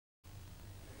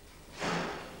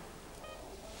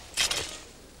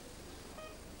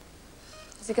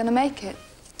he going to make it?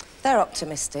 They're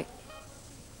optimistic.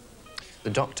 The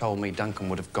doc told me Duncan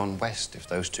would have gone west if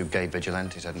those two gay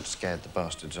vigilantes hadn't scared the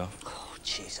bastards off. Oh,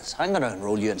 Jesus. I'm going to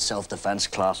enroll you in self-defense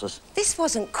classes. This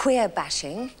wasn't queer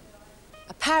bashing.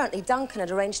 Apparently, Duncan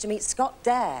had arranged to meet Scott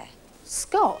Dare.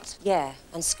 Scott? Yeah,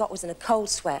 and Scott was in a cold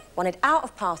sweat, wanted out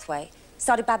of Pathway,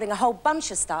 started babbling a whole bunch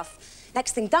of stuff.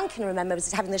 Next thing Duncan remembered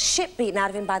was having the shit beaten out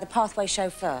of him by the Pathway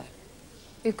chauffeur.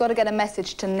 We've got to get a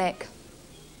message to Nick.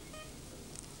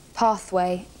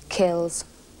 Pathway kills.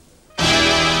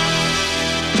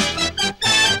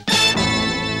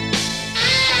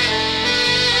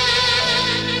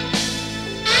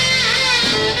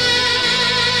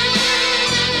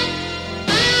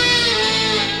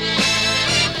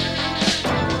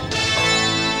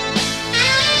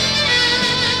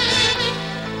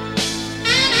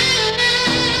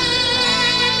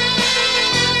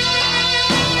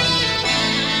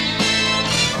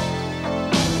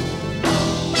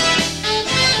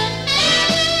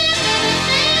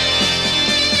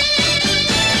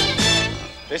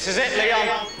 This is it,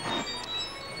 Leon.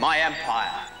 My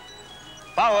empire.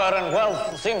 Power and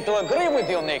wealth seem to agree with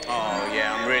you, Nick. Oh,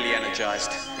 yeah, I'm really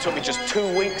energised. It took me just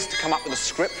 2 weeks to come up with a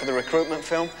script for the recruitment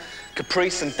film.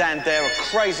 Caprice and Dan Dare are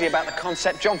crazy about the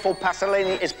concept. John Paul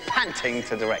Pasolini is panting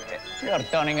to direct it. You're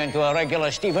turning into a regular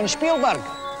Steven Spielberg.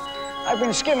 I've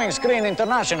been skimming Screen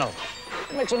International.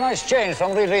 It makes a nice change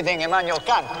from rereading Immanuel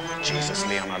Kant. Jesus,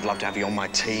 Leon, I'd love to have you on my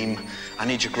team. I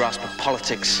need your grasp of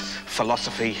politics,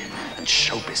 philosophy, and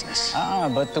show business. Ah,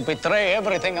 but to betray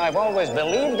everything I've always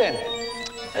believed in,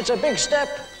 it's a big step.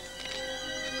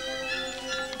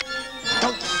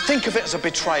 Don't think of it as a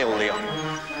betrayal, Leon.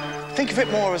 Think of it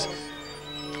more as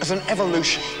an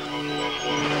evolution.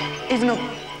 Even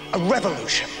a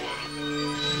revolution.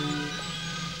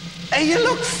 Hey, you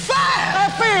look fat! I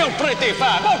feel pretty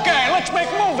fat. Okay, let's make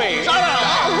movies. All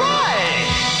right.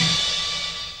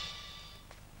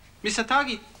 Mr.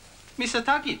 Target. Mr.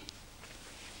 Target.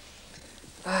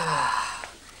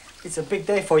 It's a big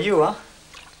day for you, huh?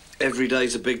 Every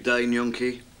day's a big day,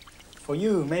 Nyonki. For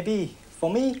you, maybe.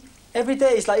 For me, every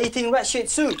day is like eating rat shit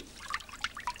soup.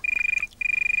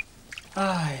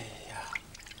 Ay,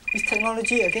 it's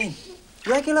technology again.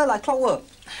 Regular like clockwork.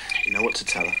 You know what to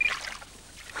tell her.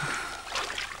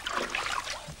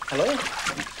 Hello?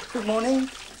 Good morning,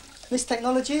 Miss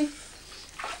Technology?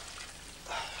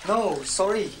 No,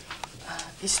 sorry.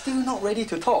 He's still not ready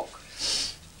to talk.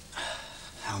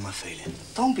 How am I feeling?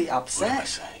 Don't be upset. What did I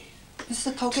say?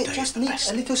 Mr. Toggett Today just is the needs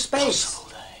best a little space.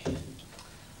 possible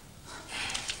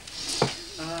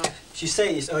day. She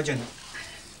say it's urgent.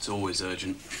 It's always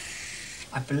urgent.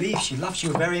 I believe she loves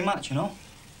you very much, you know?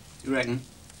 You reckon?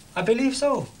 I believe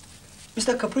so.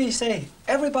 Mr. Capri say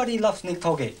everybody loves Nick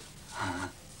Toggett.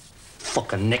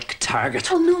 Fucking Nick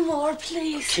Target. Oh, no more,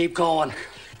 please. Keep going.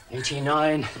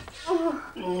 89,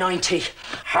 90,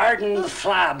 hardened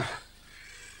flab.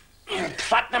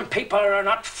 Platinum people are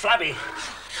not flabby.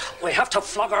 We have to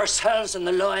flog ourselves in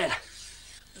the line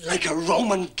like a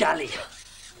Roman galley.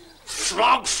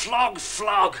 Flog, flog,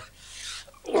 flog.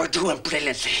 We're doing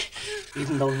brilliantly,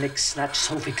 even though Nick snatched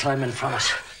Sophie climbing from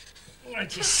us.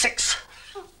 96,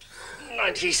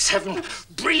 97,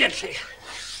 brilliantly.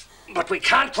 But we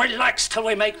can't relax till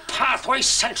we make Pathway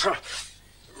Central.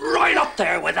 Right up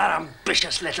there with that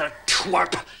ambitious little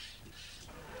twerp.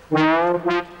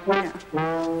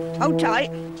 Hold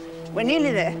tight. We're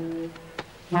nearly there.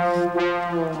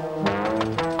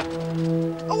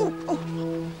 Oh.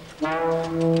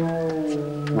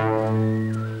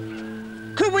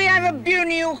 Could we have a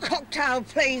Bunio cocktail,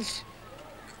 please?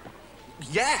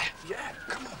 Yeah,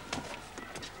 come on.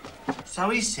 So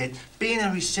he said being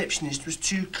a receptionist was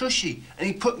too cushy, and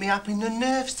he put me up in the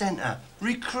nerve centre,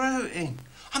 recruiting.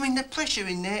 I mean, the pressure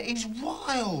in there is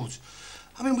wild.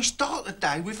 I mean, we start the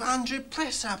day with 100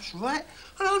 press-ups, right?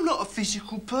 And I'm not a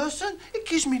physical person. It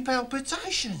gives me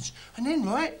palpitations. And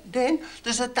then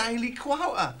there's a daily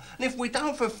quota. And if we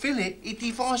don't fulfil it, he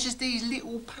devises these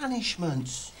little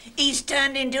punishments. He's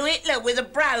turned into Hitler with a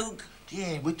brogue.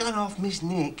 Yeah, we don't half miss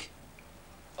Nick.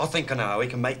 I think I know how we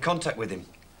can make contact with him.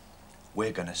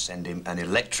 We're gonna send him an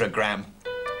electrogram.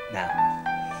 Now,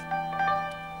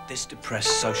 this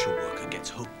depressed social worker gets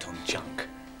hooked on junk.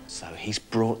 So he's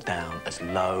brought down as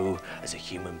low as a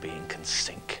human being can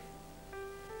sink.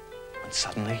 And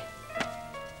suddenly,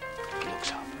 he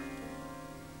looks up.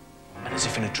 And as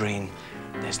if in a dream,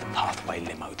 there's the Pathway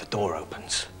limo. The door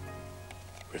opens,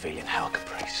 revealing Hal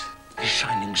Caprice. The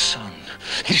shining sun,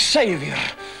 his saviour.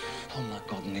 Oh, my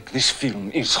God, Nick, this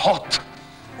film is hot.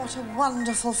 What a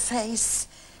wonderful face.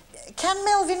 Can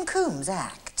Melvin Coombs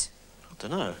act? I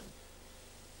don't know.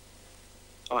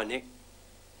 Hi, Nick.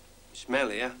 It's Mel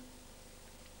here.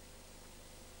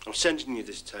 I'm sending you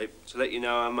this tape to let you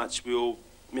know how much we all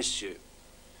miss you.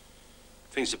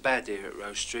 Things are bad here at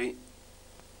Rose Street.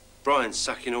 Brian's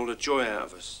sucking all the joy out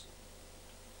of us.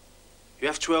 You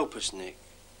have to help us, Nick.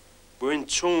 We're in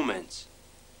torment.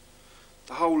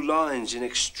 The whole line's in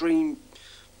extreme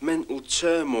mental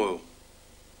turmoil.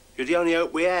 You're the only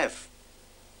hope we have,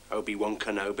 Obi-Wan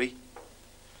Kenobi.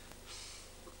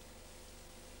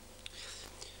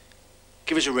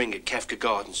 Give us a ring at Kafka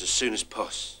Gardens as soon as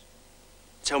possible.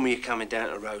 Tell me you're coming down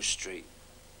to Rose Street.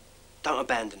 Don't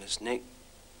abandon us, Nick.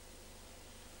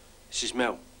 This is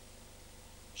Mel,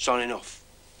 signing off.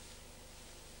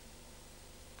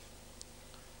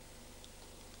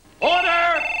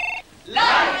 Order!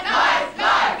 Life!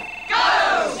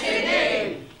 Go,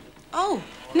 Sydney! Oh,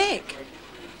 Nick.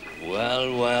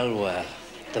 Well.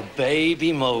 The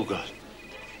baby mogul.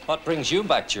 What brings you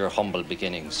back to your humble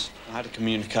beginnings? I had a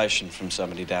communication from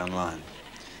somebody down line.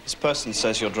 This person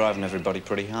says you're driving everybody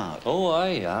pretty hard. Oh, I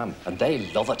am, and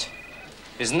they love it.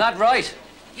 Isn't that right?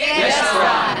 Yes,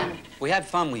 Brian. We had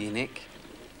fun with you, Nick,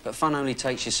 but fun only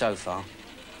takes you so far.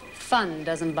 Fun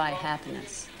doesn't buy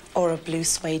happiness. Or a blue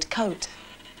suede coat.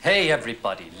 Hey,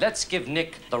 everybody, let's give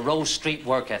Nick the Rose Street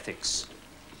work ethics.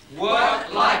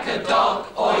 Work like a dog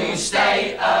or you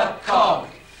stay a cog.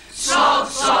 Slog,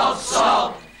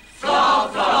 flog,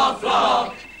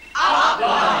 up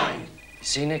line.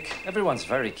 See, Nick, everyone's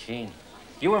very keen.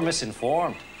 You were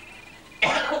misinformed.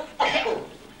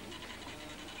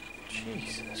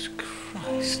 Jesus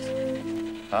Christ.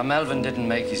 Melvin didn't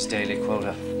make his daily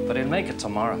quota, but he'll make it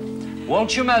tomorrow.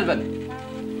 Won't you, Melvin?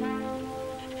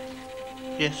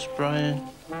 Yes, Brian.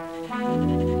 I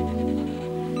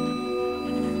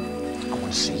want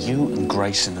to see you and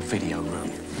Grace in the video room.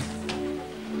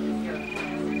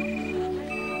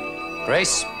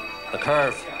 Grace, the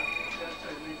curve.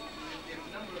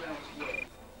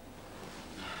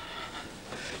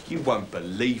 You won't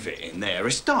believe it in there.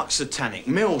 It's dark satanic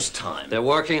Mills time. They're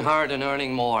working hard and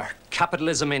earning more.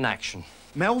 Capitalism in action.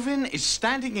 Melvin is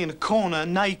standing in a corner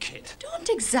naked. Don't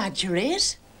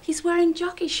exaggerate. He's wearing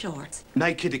jockey shorts.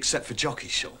 Naked except for jockey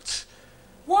shorts.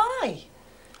 Why?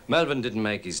 Melvin didn't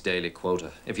make his daily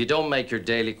quota. If you don't make your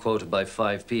daily quota by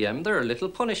 5 p.m., there are little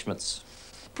punishments.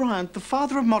 Brian, the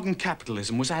father of modern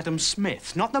capitalism was Adam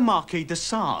Smith, not the Marquis de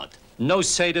Sade. No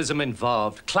sadism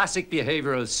involved. Classic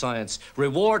behavioral science.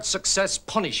 Reward success,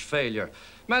 punish failure.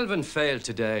 Melvin failed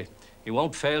today. He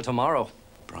won't fail tomorrow.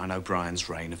 Brian O'Brien's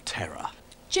reign of terror.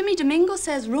 Jimmy Domingo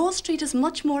says Rose Street is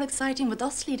much more exciting with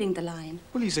us leading the line.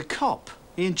 Well, he's a cop.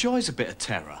 He enjoys a bit of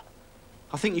terror.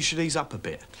 I think you should ease up a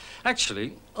bit.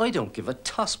 Actually, I don't give a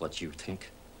toss what you think.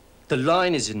 The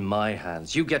line is in my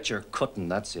hands. You get your cut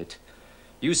and that's it.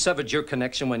 You severed your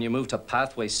connection when you moved to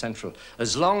Pathway Central.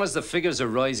 As long as the figures are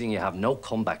rising, you have no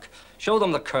comeback. Show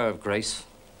them the curve, Grace.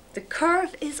 The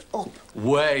curve is up.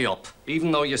 Way up,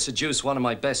 even though you seduced one of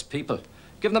my best people.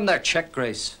 Give them their check,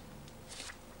 Grace.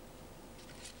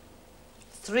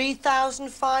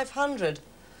 3,500.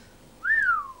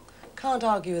 Can't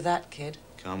argue with that, kid.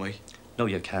 Can't we? No,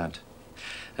 you can't.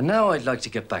 And now I'd like to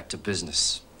get back to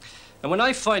business. And when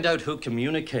I find out who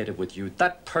communicated with you,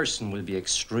 that person will be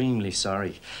extremely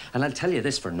sorry. And I'll tell you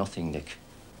this for nothing, Nick.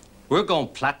 We're going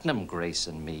platinum, Grace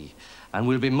and me. And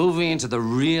we'll be moving into the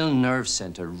real nerve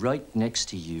center right next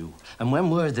to you. And when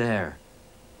we're there,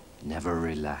 never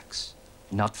relax.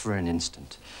 Not for an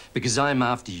instant. Because I'm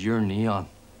after your neon.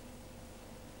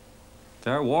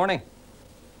 Fair warning.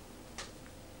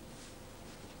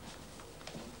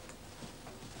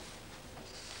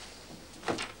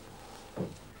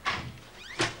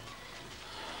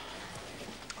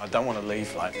 I don't want to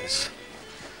leave like this.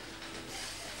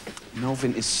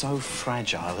 Melvin is so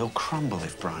fragile, he'll crumble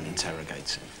if Brian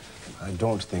interrogates him. I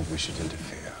don't think we should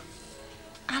interfere.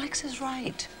 Alex is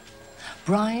right.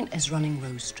 Brian is running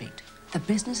Rose Street. The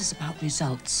business is about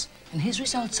results, and his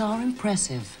results are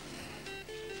impressive.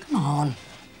 Come on,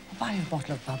 I'll buy you a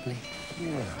bottle of bubbly.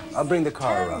 Yeah, I'll bring the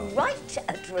car around. Right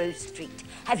at Rose Street.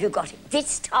 Have you got it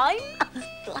this time?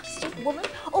 Blasted woman.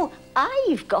 Oh,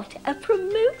 I've got a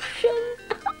promotion.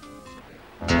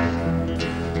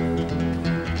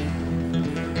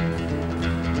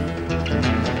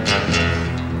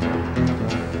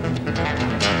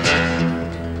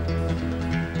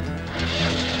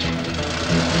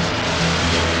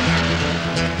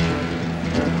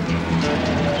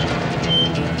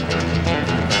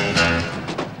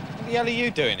 What the hell are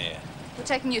you doing here? We're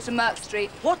taking you to Merck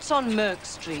Street. What's on Merck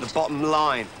Street? The bottom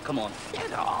line. Come on.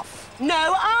 Get off.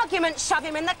 No argument, shove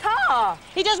him in the car.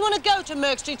 He doesn't want to go to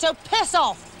Merck Street, so piss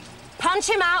off. Punch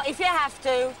him out if you have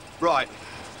to. Right.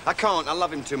 I can't. I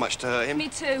love him too much to hurt him. Me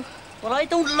too. Well, I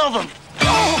don't love them.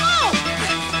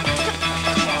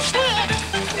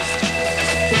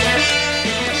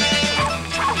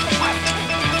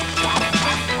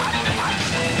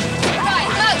 Right,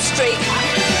 Mount Street.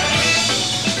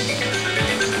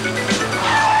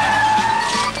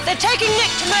 They're taking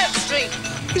Nick to Merck Street.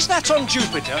 Is that on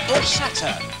Jupiter or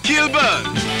Saturn?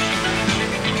 Kilburn!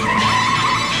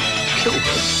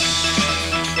 Kilburn?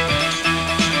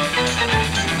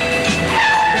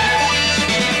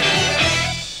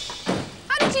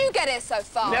 How did you get here so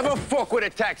fast? Never fuck with a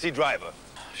taxi driver.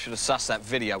 Should have sussed that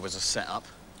video was a setup.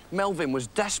 Melvin was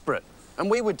desperate, and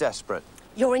we were desperate.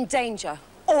 You're in danger,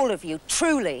 all of you,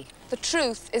 truly. The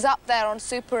truth is up there on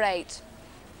Super 8.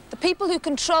 The people who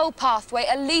control Pathway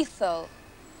are lethal.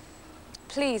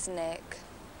 Please, Nick.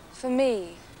 For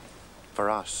me. For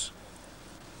us.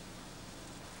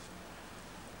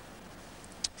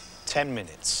 10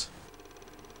 minutes.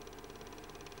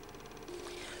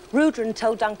 Rudran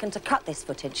told Duncan to cut this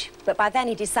footage, but by then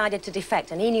he decided to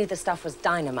defect, and he knew the stuff was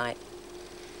dynamite.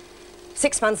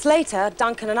 6 months later,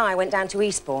 Duncan and I went down to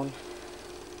Eastbourne.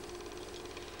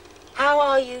 How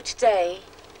are you today,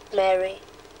 Mary?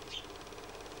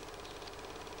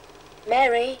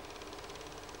 Mary?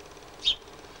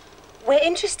 We're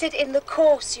interested in the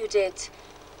course you did,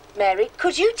 Mary.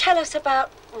 Could you tell us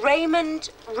about Raymond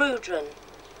Rudran?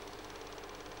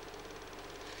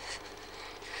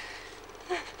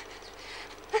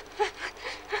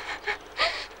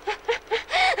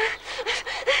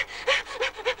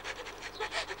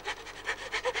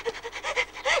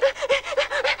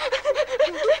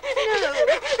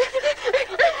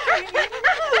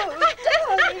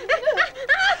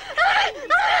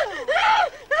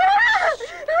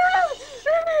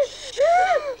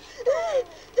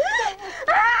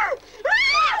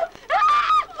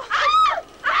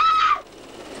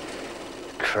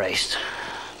 Christ.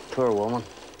 Poor woman.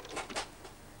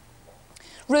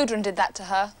 Rudran did that to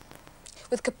her,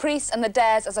 with Caprice and the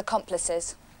Dares as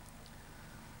accomplices.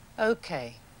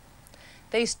 OK.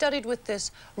 They studied with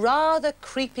this rather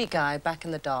creepy guy back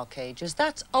in the Dark Ages.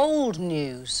 That's old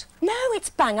news. No, it's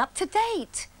bang up to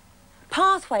date.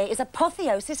 Pathway is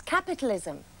apotheosis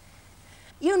capitalism.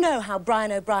 You know how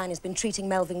Brian O'Brien has been treating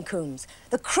Melvin Coombs.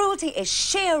 The cruelty is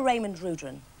sheer Raymond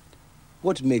Rudran.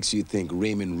 What makes you think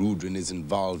Raymond Rudran is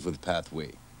involved with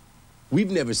Pathway? We've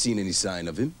never seen any sign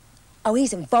of him. Oh,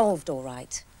 he's involved, all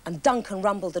right. And Duncan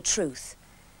rumbled the truth.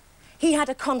 He had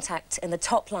a contact in the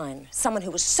top line, someone who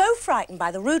was so frightened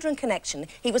by the Rudran connection,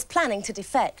 he was planning to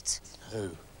defect.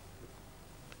 Who?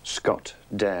 Scott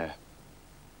Dare.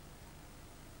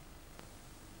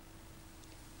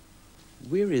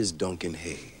 Where is Duncan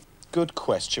Hay? Good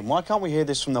question. Why can't we hear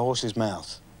this from the horse's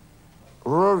mouth?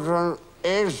 Rudran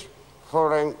is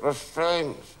pulling the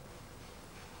strings.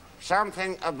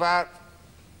 Something about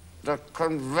the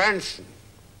convention.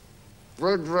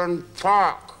 Rudran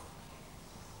Park.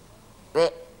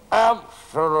 The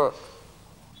absolute.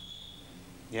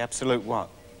 The absolute what?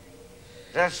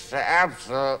 Just the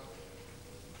absolute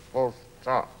full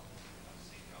stop.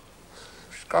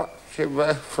 Scott, she's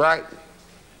very frightened.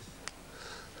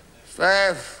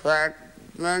 Very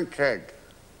fragmented.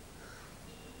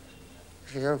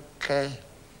 Is he okay?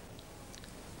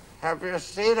 Have you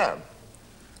seen him?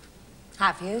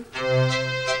 Have you?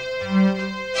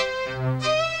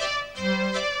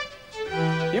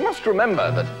 You must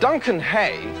remember that Duncan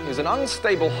Hay is an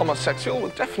unstable homosexual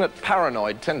with definite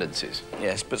paranoid tendencies.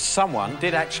 Yes, but someone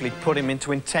did actually put him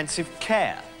into intensive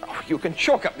care. Oh, you can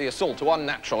chalk up the assault to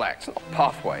unnatural acts, not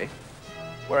Pathway.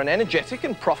 We're an energetic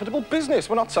and profitable business.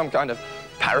 We're not some kind of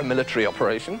paramilitary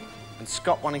operation. And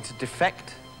Scott wanting to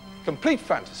defect? Complete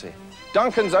fantasy.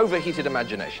 Duncan's overheated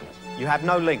imagination. You have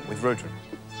no link with Rudran?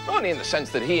 Only in the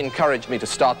sense that he encouraged me to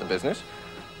start the business.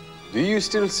 Do you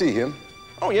still see him?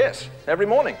 Oh, yes, every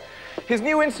morning. His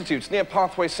new institute's near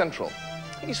Pathway Central.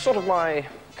 He's sort of my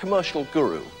commercial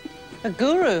guru. A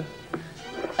guru?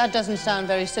 That doesn't sound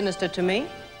very sinister to me.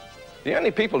 The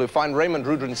only people who find Raymond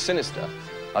Rudran sinister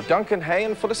are Duncan Hay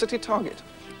and Felicity Target.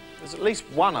 There's at least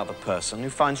one other person who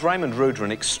finds Raymond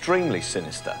Rudran extremely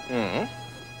sinister.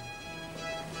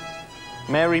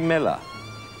 Mary Miller.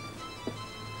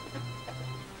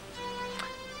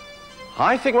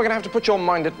 I think we're going to have to put your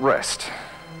mind at rest.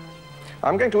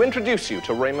 I'm going to introduce you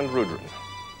to Raymond Rudran.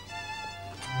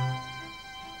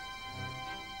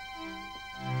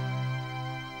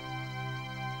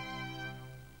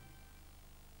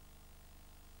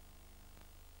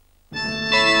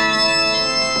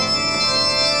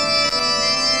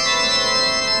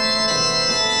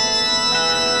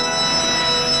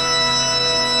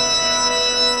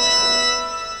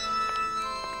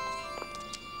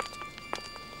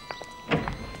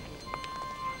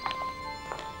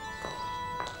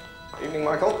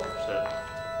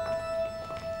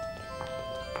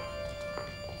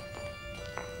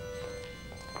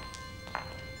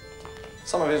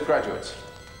 Some of his graduates.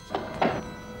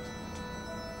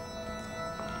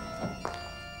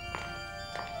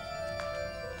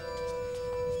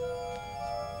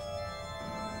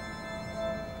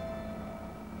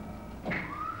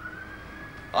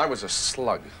 I was a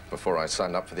slug before I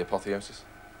signed up for the apotheosis.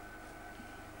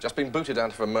 Just been booted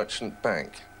out of a merchant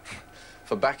bank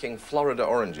for backing Florida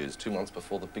oranges 2 months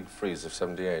before the big freeze of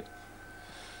 '78.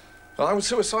 Well, I was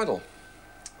suicidal.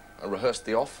 I rehearsed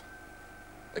the off,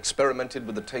 experimented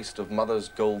with the taste of Mother's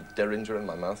gold derringer in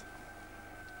my mouth.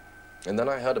 And then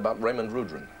I heard about Raymond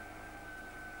Rudrin.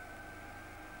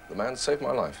 The man saved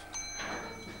my life.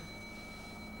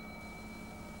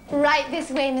 Right this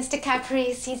way, Mr.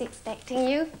 Caprice. He's expecting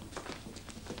you.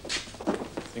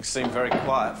 Things seem very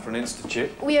quiet for an institute.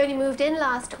 We only moved in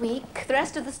last week. The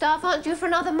rest of the staff aren't due for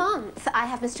another month. I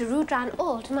have Mr. Rudran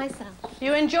all to myself.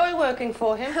 You enjoy working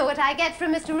for him? What I get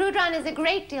from Mr. Rudran is a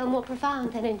great deal more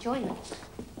profound than enjoyment.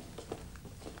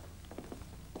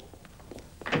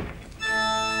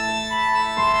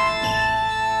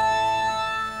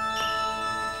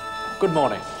 Good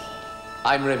morning.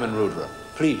 I'm Raymond Rudra.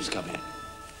 Please come in.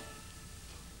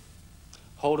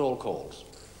 Hold all calls.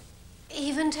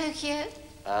 Even Tokyo?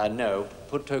 No.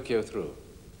 Put Tokyo through.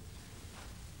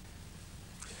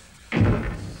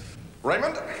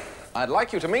 Raymond, I'd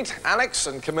like you to meet Alex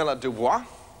and Camilla Dubois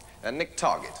and Nick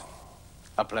Target.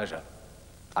 A pleasure.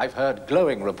 I've heard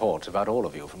glowing reports about all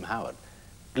of you from Howard.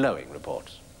 Glowing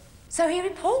reports. So he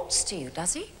reports to you,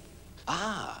 does he?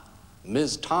 Ah,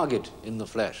 Ms. Target in the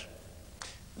flesh.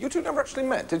 You two never actually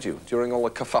met, did you, during all the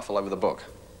kerfuffle over the book?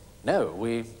 No,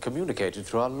 we communicated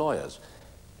through our lawyers.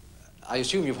 I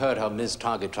assume you've heard how Ms.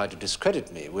 Target tried to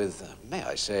discredit me with, may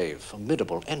I say,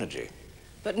 formidable energy.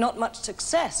 But not much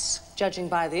success, judging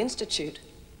by the Institute.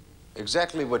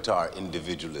 Exactly what are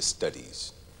individualist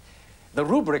studies? The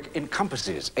rubric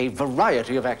encompasses a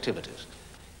variety of activities.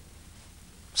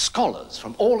 Scholars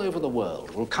from all over the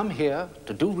world will come here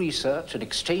to do research and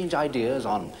exchange ideas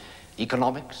on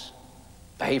economics,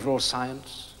 behavioral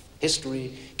science,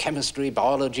 history, chemistry,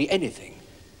 biology, anything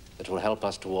that will help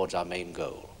us towards our main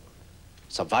goal,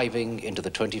 surviving into the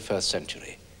 21st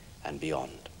century and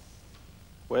beyond.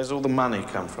 Where's all the money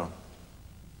come from?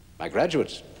 My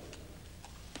graduates.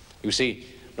 You see,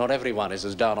 not everyone is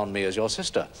as down on me as your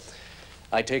sister.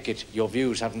 I take it your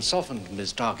views haven't softened,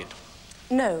 Ms. Target.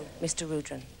 No, Mr.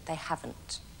 Rudran, they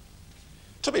haven't.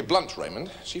 To be blunt,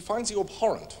 Raymond, she finds you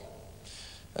abhorrent.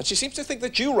 And she seems to think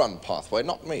that you run Pathway,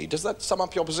 not me. Does that sum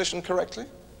up your position correctly?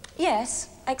 Yes,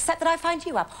 except that I find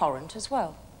you abhorrent as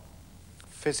well.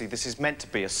 Fizzy, this is meant to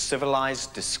be a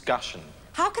civilized discussion.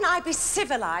 How can I be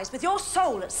civilized with your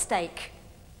soul at stake?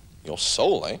 Your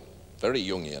soul, eh? Very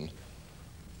Jungian.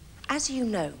 As you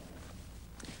know,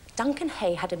 Duncan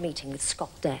Hay had a meeting with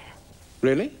Scott Dare.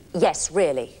 Really? Yes,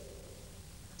 really.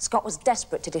 Scott was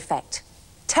desperate to defect,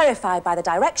 terrified by the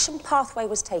direction Pathway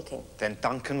was taking. Then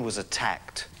Duncan was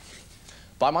attacked.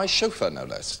 By my chauffeur, no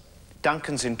less.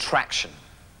 Duncan's in traction.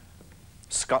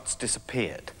 Scott's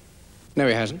disappeared. No,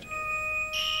 he hasn't.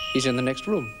 He's in the next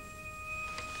room.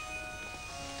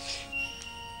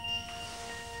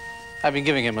 I've been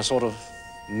giving him a sort of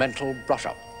mental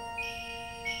brush-up.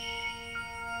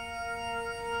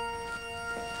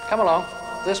 Come along.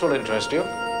 This will interest you.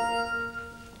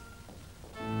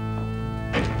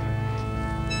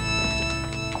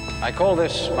 I call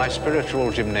this my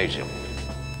spiritual gymnasium.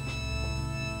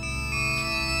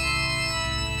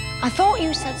 I thought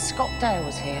you said Scott Dare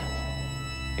was here.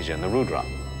 He's in the Rudra.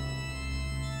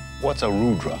 What's a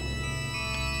Rudra?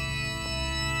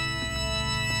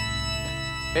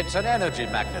 It's an energy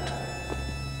magnet.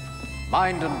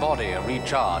 Mind and body are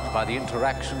recharged by the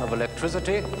interaction of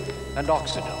electricity and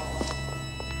oxygen.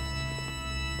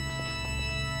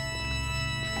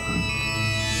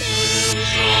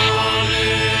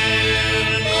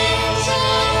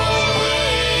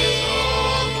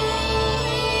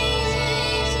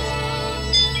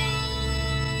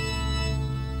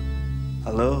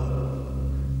 Hello.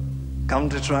 Come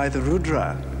to try the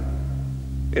Rudra.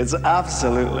 It's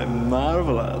absolutely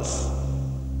marvelous.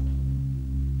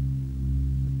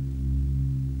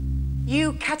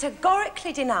 You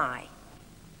categorically deny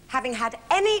having had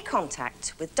any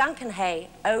contact with Duncan Hay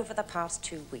over the past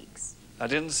 2 weeks. I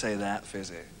didn't say that,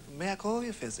 Fizzy. May I call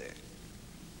you Fizzy?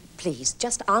 Please,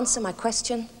 just answer my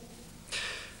question.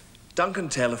 Duncan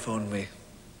telephoned me.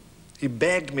 He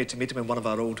begged me to meet him in one of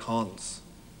our old haunts,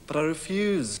 but I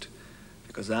refused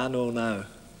because I know now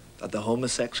that the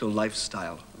homosexual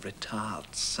lifestyle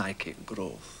retards psychic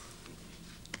growth.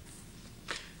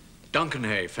 Duncan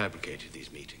Hay fabricated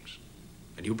these meetings,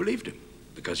 and you believed him.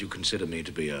 because you consider me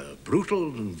to be a brutal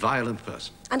and violent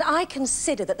person. And I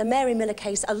consider that the Mary Miller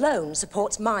case alone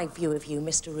supports my view of you,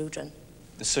 Mr. Rudran.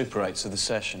 The Super 8s of the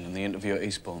session and the interview at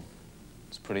Eastbourne.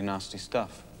 It's pretty nasty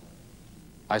stuff.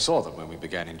 I saw them when we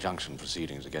began injunction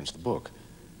proceedings against the book.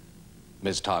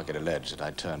 Ms. Target alleged that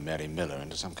I'd turned Mary Miller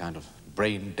into some kind of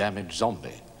brain-damaged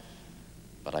zombie.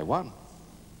 But I won.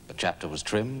 The chapter was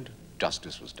trimmed,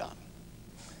 justice was done.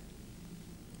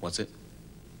 What's it?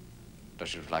 Does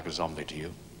she look like a zombie to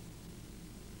you?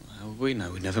 Well, we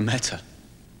know. We never met her.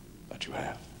 But you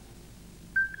have.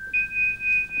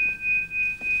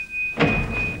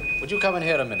 Would you come in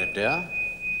here a minute, dear?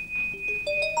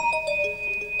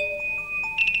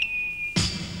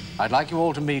 I'd like you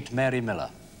all to meet Mary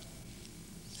Miller.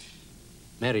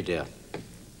 Mary, dear,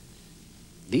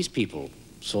 these people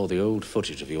saw the old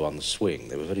footage of you on the swing.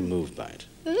 They were very moved by it.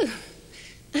 Ooh.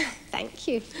 Thank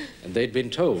you. And they'd been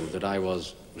told that I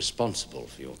was responsible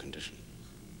for your condition.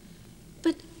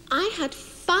 But I had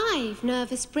 5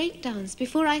 nervous breakdowns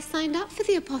before I signed up for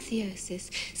the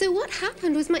apotheosis. So what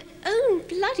happened was my own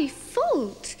bloody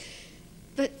fault.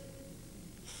 But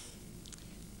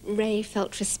Ray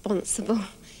felt responsible.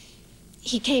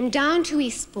 He came down to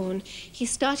Eastbourne. He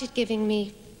started giving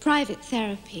me private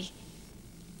therapy.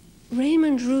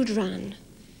 Raymond Rudran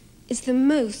is the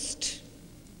most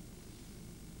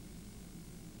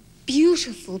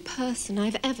beautiful person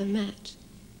I've ever met.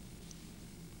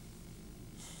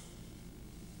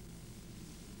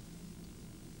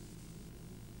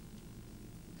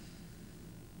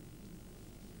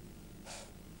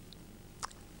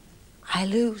 I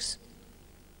lose.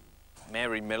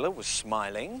 Mary Miller was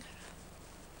smiling.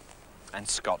 And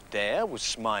Scott Dare was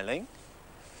smiling.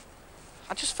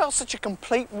 I just felt such a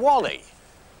complete wally.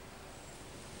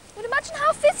 But imagine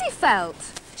how Fizzy felt.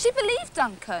 She believed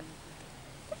Duncan.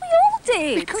 But we all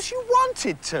did. Because you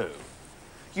wanted to.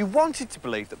 You wanted to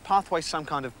believe that Pathway's some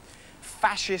kind of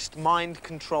fascist mind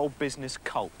control business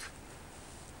cult.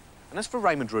 And as for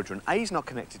Raymond Rudran, A, he's not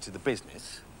connected to the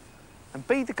business, and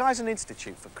B, the guy's an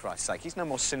institute, for Christ's sake. He's no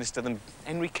more sinister than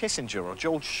Henry Kissinger or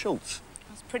George Shultz.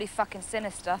 That's pretty fucking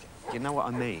sinister. You know what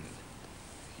I mean?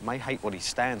 You may hate what he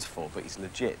stands for, but he's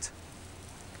legit.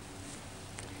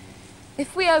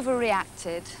 If we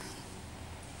overreacted, it's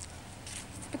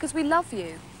because we love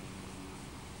you.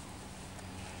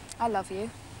 I love you.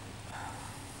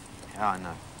 Yeah, I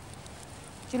know.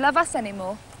 Do you love us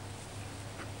anymore?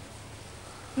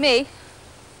 Me?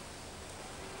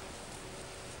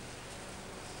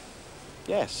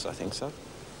 Yes, I think so.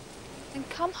 Then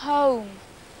come home.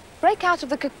 Break out of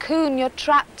the cocoon you're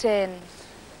trapped in.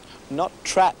 Not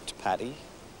trapped, Paddy.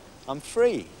 I'm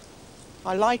free.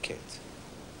 I like it.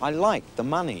 I like the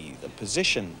money, the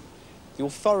position, the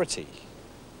authority,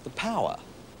 the power.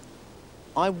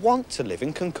 I want to live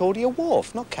in Concordia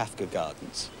Wharf, not Kafka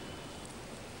Gardens.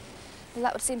 Well,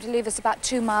 that would seem to leave us about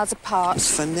 2 miles apart.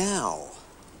 For now.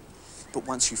 But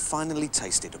once you've finally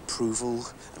tasted approval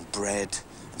and bread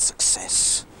and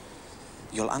success,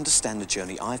 you'll understand the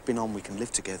journey I've been on. We can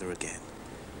live together again.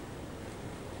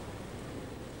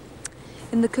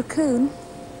 In the cocoon?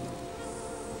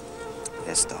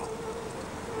 Yes, doll.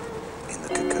 In the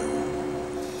cocoon.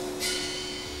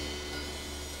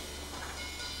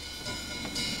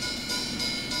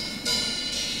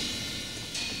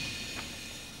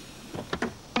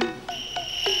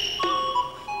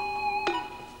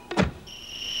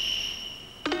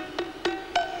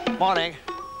 Morning.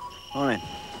 Morning.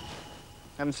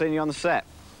 Haven't seen you on the set.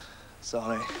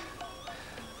 Sorry.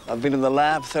 I've been in the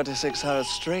lab 36 hours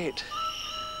straight.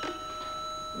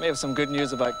 May have some good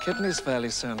news about kidneys fairly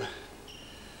soon.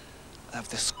 I have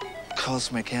this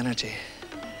cosmic energy.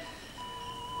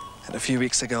 And a few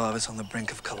weeks ago, I was on the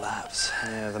brink of collapse.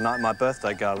 Yeah, the night of my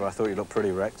birthday gala, I thought you looked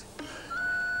pretty wrecked.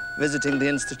 Visiting the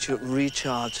Institute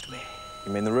recharged me.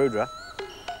 You mean the Rudra?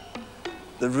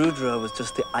 The Rudra was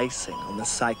just the icing on the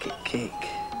psychic cake.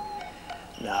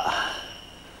 Nah.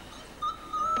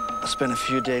 I spent a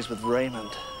few days with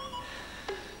Raymond.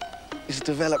 He's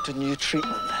developed a new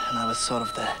treatment, and I was sort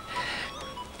of the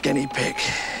guinea pig.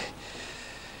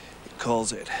 He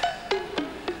calls it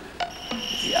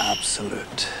the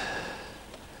absolute.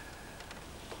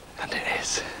 And it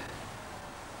is.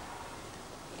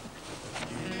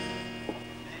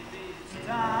 It's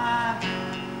time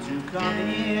to come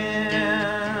in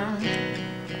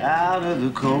out of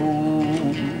the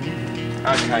cold.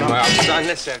 Okay, well, son,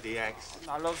 let's have the eggs.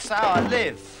 I love how I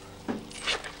live.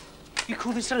 You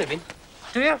call this a living?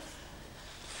 Do you?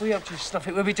 If we helped you stuff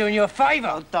it, we'll be doing you a favour.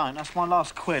 Oh, don't. That's my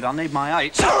last quid. I need my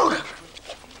 8.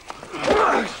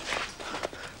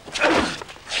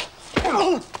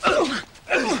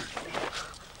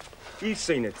 You've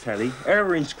seen the telly.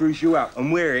 Heroin screws you up,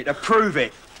 and we're here to prove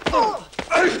it. The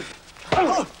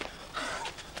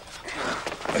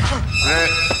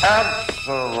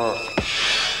absolute.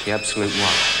 The absolute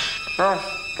what?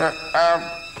 The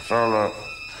absolute.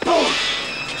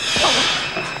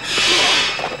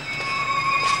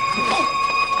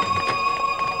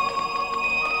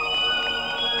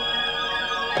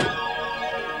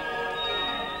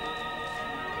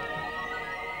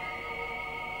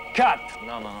 Cut!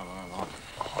 No.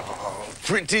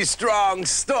 Pretty strong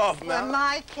stuff, Were man.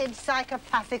 my kids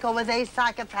psychopathic or were they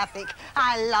psychopathic?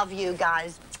 I love you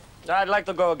guys. I'd like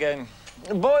to go again.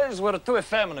 The boys were too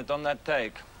effeminate on that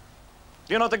take.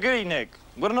 Do you not agree, Nick?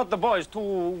 Were not the boys too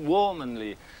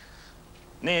womanly?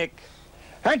 Nick?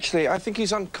 Actually, I think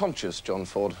he's unconscious, John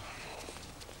Ford.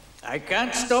 I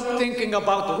can't stop thinking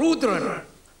about Rudran.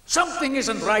 Something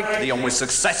isn't right. Leon was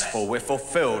successful. We're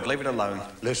fulfilled. Leave it alone.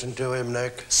 Listen to him,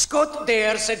 Nick. Scott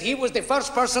Dare said he was the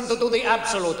first person to do the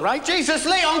absolute, right? Jesus,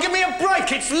 Leon, give me a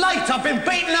break. It's late. I've been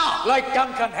beaten up. Like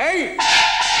Duncan Hay.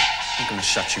 I'm going to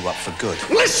shut you up for good.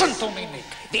 Listen to me, Nick.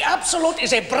 The absolute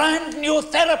is a brand new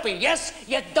therapy, yes?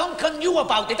 Yet Duncan knew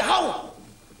about it. How?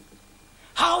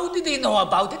 How did he know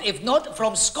about it if not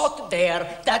from Scott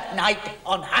Dare that night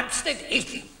on Hampstead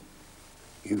Heath?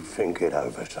 You think it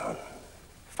over, son.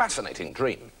 Fascinating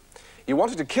dream. You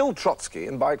wanted to kill Trotsky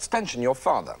and, by extension, your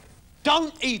father.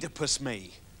 Don't Oedipus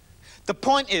me. The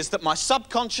point is that my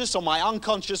subconscious or my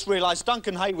unconscious realised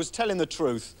Duncan Hay was telling the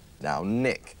truth. Now,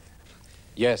 Nick.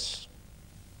 Yes.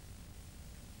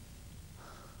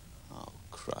 Oh,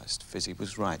 Christ, Fizzy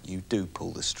was right. You do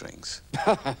pull the strings.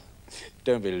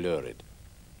 Don't be lurid.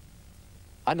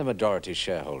 I'm the majority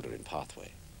shareholder in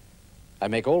Pathway. I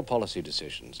make all policy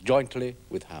decisions jointly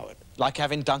with Howard. Like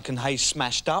having Duncan Hay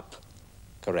smashed up?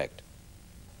 Correct.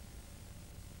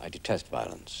 I detest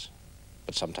violence,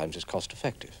 but sometimes it's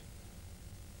cost-effective.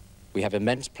 We have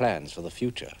immense plans for the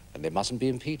future, and they mustn't be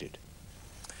impeded.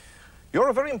 You're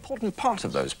a very important part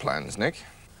of those plans, Nick.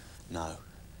 No.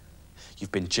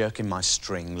 You've been jerking my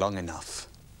string long enough.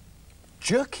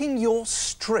 Jerking your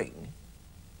string?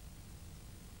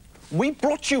 We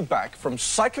brought you back from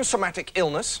psychosomatic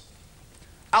illness,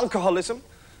 alcoholism,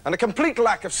 and a complete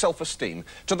lack of self-esteem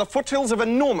to the foothills of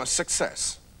enormous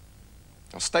success.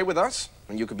 Now, stay with us,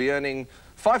 and you could be earning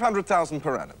 $500,000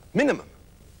 per annum, minimum.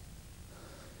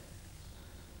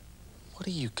 What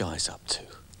are you guys up to?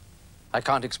 I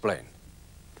can't explain.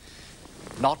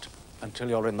 Not until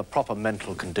you're in the proper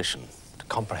mental condition to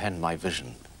comprehend my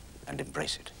vision and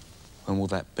embrace it. When will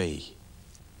that be?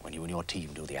 When you and your team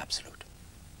do the absolute.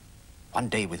 One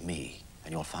day with me,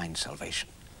 and you'll find salvation.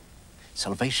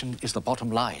 Salvation is the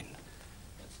bottom line.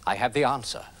 I have the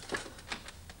answer.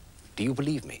 Do you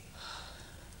believe me?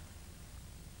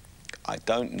 I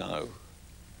don't know.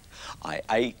 I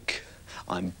ache.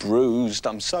 I'm bruised.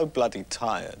 I'm so bloody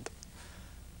tired.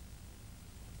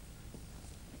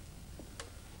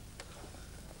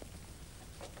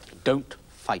 Don't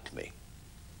fight me.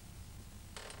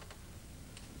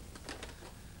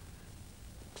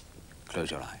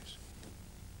 Close your eyes.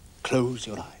 Close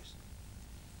your eyes.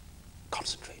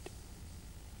 Concentrate.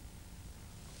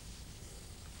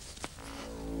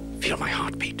 Feel my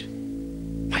heartbeat.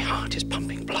 My heart is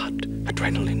pumping blood,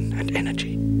 adrenaline and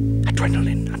energy,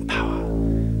 adrenaline and power.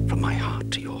 From my heart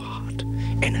to your heart,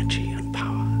 energy and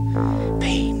power.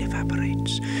 Pain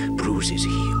evaporates, bruises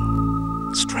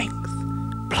heal. Strength,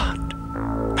 blood,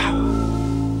 power,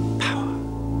 power,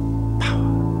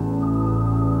 power.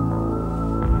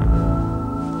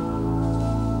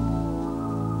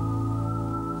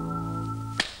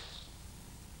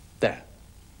 There.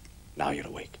 Now you're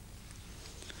awake.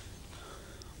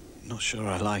 Not sure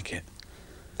I like it.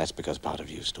 That's because part of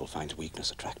you still finds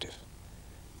weakness attractive.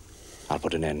 I'll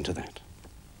put an end to that.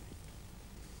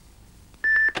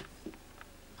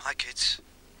 Hi, kids.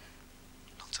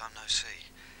 Long time no see.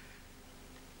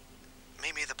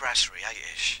 Meet me at the brasserie,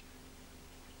 8-ish.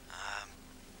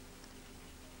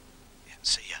 Yeah,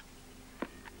 see ya.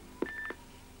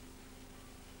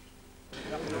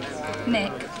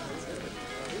 Nick,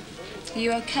 are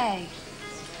you okay?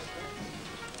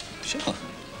 Sure.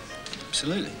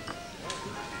 Absolutely.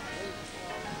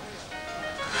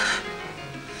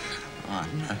 I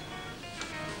don't know.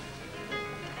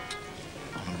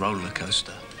 On a roller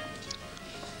coaster.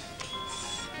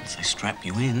 Once they strap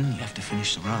you in, you have to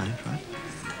finish the ride, right?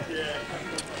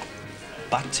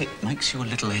 But it makes you a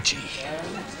little edgy.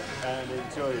 And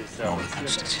enjoy yourself. Roller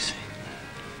coasters, you see.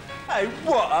 Hey,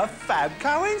 what a fab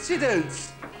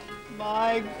coincidence!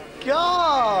 My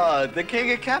God, the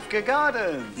king of Kafka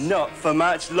Gardens. Not for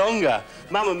much longer.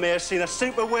 Mum and me have seen a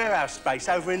super warehouse space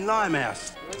over in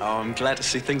Limehouse. Oh, I'm glad to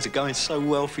see things are going so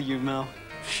well for you, Mel.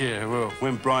 Yeah, well,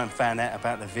 when Brian found out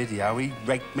about the video, he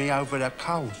raked me over the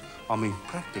coals. I mean,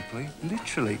 practically,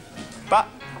 literally. But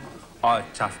I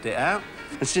toughed it out.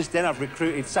 And since then, I've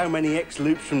recruited so many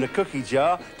ex-loops from the cookie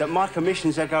jar that my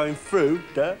commissions are going through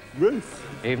the roof.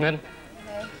 Evening.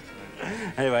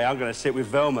 Anyway, I'm going to sit with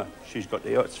Velma. She's got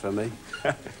the odds for me.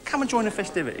 Come and join the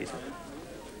festivities.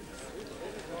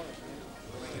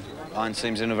 Brian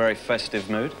seems in a very festive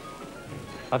mood.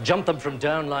 I've jumped them from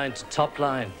down line to top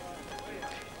line.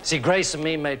 See, Grace and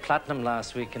me made platinum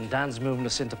last week, and Dan's moving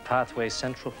us into Pathway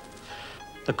Central.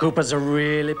 The Coopers are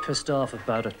really pissed off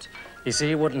about it. You see,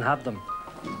 he wouldn't have them.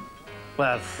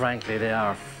 Well, frankly, they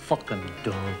are fucking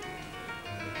dull.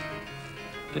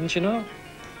 Didn't you know?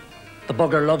 The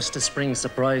bugger loves to spring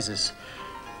surprises.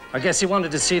 I guess he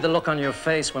wanted to see the look on your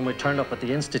face when we turned up at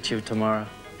the Institute tomorrow.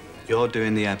 You're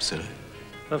doing the absolute.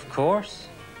 Of course.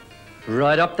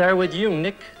 Right up there with you,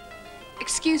 Nick.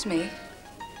 Excuse me.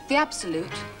 The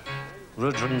absolute?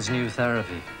 Rudran's new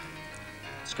therapy.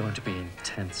 It's going to be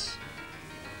intense.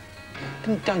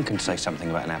 Didn't Duncan say something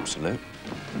about an absolute?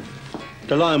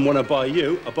 The lion want to buy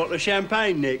you a bottle of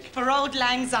champagne, Nick. For old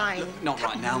lang syne. Not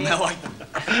right now, Mel.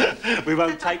 We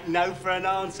won't take no for an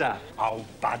answer, old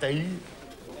buddy.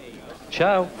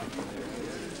 Ciao.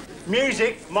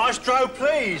 Music, maestro,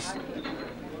 please.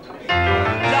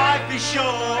 Life is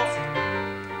short.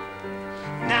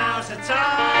 Now's the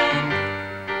time.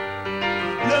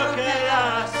 Look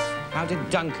at us. How did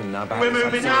Duncan know about We're this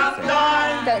moving absolute up thing?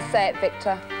 line. Don't say it,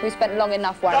 Victor. We've spent long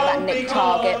enough worrying about Nick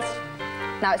Target.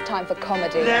 Now it's time for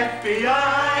comedy. Left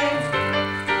behind.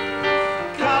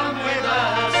 Come with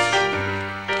us.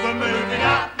 We're moving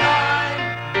up line.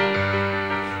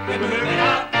 We're moving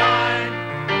up line.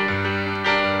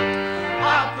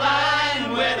 Up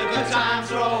line where the good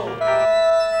times roll.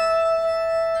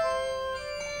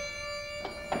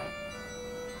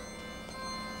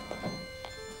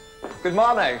 Good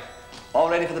morning. All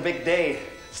ready for the big day.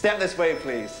 Step this way,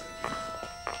 please.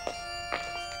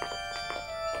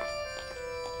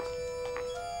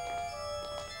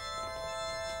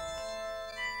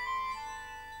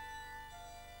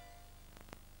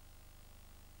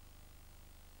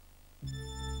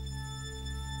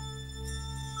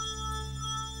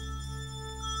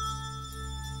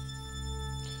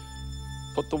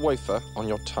 Put the wafer on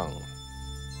your tongue.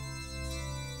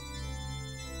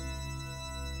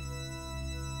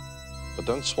 But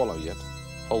don't swallow yet.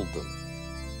 Hold them.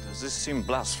 Does this seem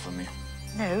blasphemy?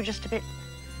 No, just a bit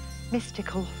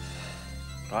mystical.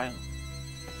 Brian?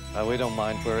 We don't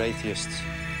mind. We're atheists.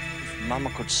 If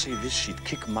Mama could see this, she'd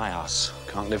kick my ass.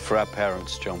 Can't live for our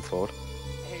parents, John Ford.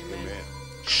 Amen.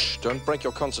 Shh, don't break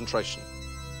your concentration.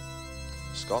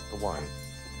 Scott, the wine.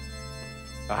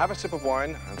 Now have a sip of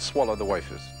wine and swallow the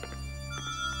wafers.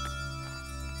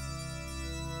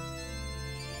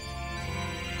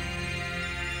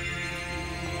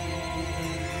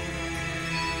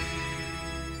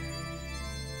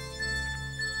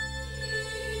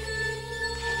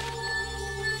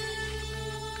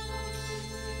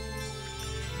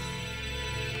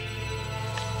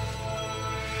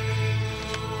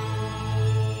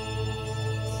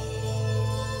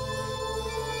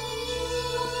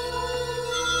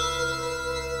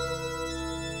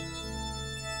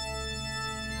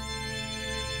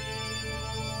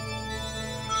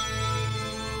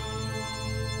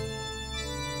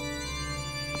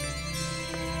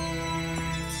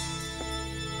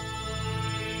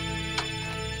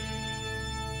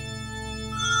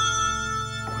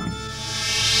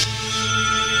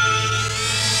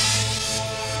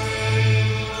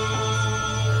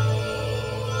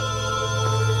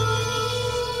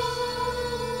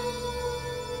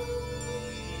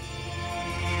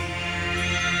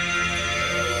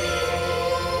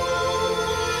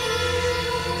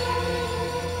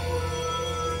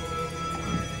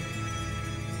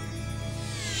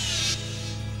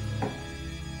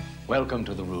 Welcome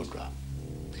to the Rudra.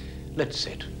 Let's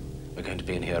sit. We're going to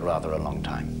be in here rather a long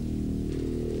time.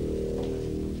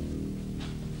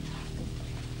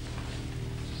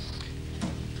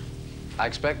 I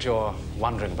expect you're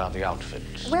wondering about the outfit.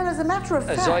 Well, as a matter of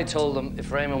fact... As I told them, if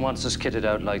Raymond wants us kitted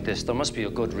out like this, there must be a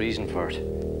good reason for it.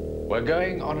 We're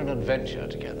going on an adventure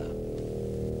together.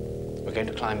 We're going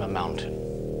to climb a mountain.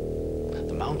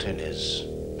 The mountain is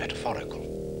metaphorical.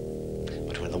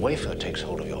 But when the wafer takes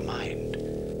hold of your mind,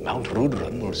 Mount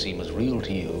Rudran will seem as real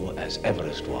to you as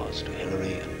Everest was to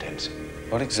Hillary and Tenzin.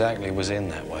 What exactly was in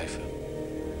that wafer?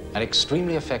 An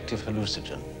extremely effective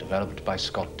hallucinogen developed by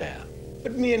Scott Dare.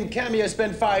 But me and Cameo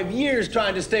spent 5 years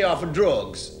trying to stay off of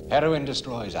drugs. Heroin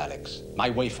destroys, Alex. My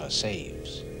wafer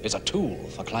saves. It's a tool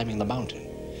for climbing the mountain.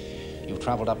 You've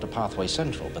traveled up to Pathway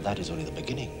Central, but that is only the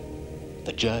beginning.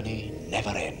 The journey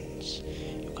never ends.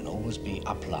 You can always be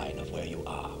upline of where you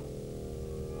are.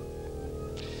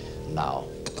 Now,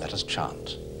 let us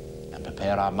chant and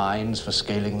prepare our minds for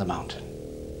scaling the mountain.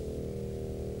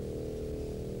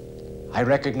 I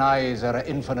recognize there are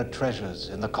infinite treasures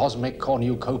in the cosmic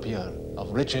cornucopia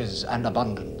of riches and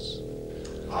abundance.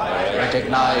 I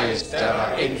recognize there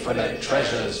are infinite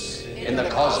treasures in the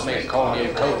cosmic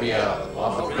cornucopia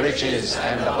of riches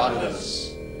and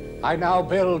abundance. I now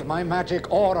build my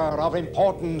magic aura of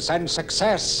importance and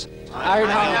success. I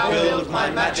now build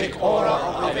my magic aura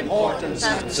of importance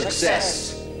and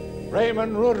success.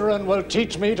 Raymond Rudran will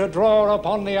teach me to draw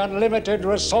upon the unlimited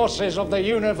resources of the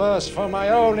universe for my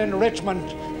own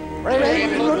enrichment.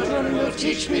 Raymond Rudran will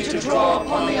teach me to draw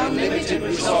upon the unlimited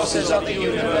resources of the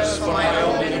universe for my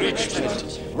own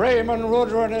enrichment. Raymond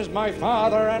Rudran is my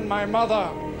father and my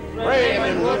mother.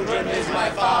 Raymond Rudran is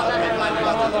my father and my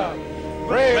mother.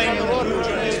 Raymond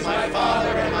Rudran is my father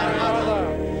and my mother.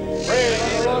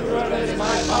 Raymond Rudran is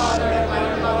my father and my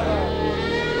mother.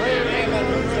 Raymond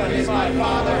Rudran is my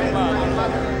father and my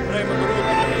mother. Raymond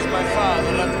Rudran is my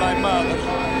father and my mother.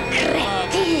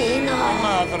 Cretino!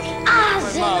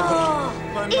 Asino!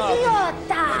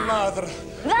 Idiota!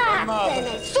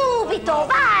 Vattene, subito,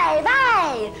 vai,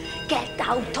 vai! Get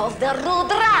out of the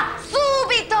Rudra,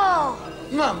 subito!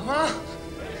 Mama,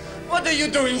 what are you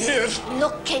doing here?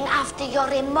 Looking after your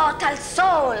immortal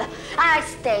soul. I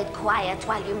stayed quiet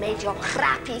while you made your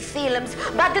crappy films,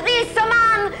 but this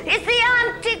man is the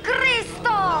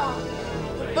Anticristo!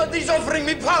 But he's offering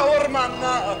me power,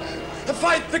 Mama. A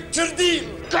 5-picture deal.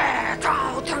 Get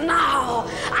out now!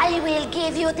 I will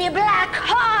give you the black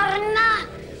horn!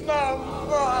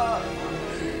 Mama,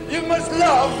 you must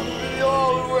love me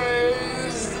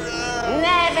always.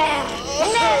 Never,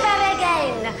 never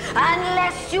again!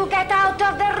 Unless you get out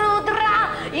of the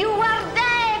Rudra, you are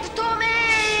dead to me!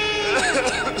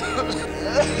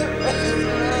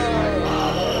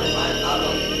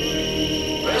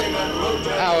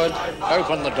 Howard,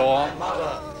 open the door.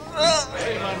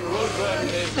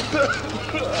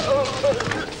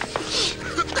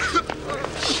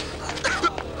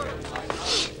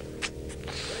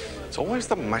 It's always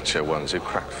the macho ones who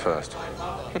crack first.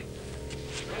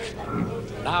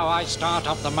 Now I start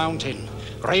up the mountain.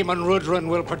 Raymond Rudran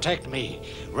will protect me.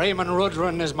 Raymond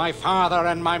Rudran is my father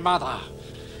and my mother.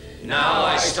 Now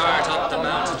I start up the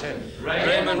mountain.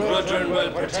 Raymond Rudran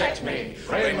will protect me.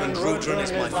 Raymond Rudran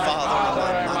is my father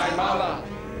and my mother.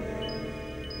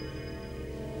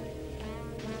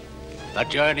 The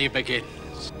journey begins.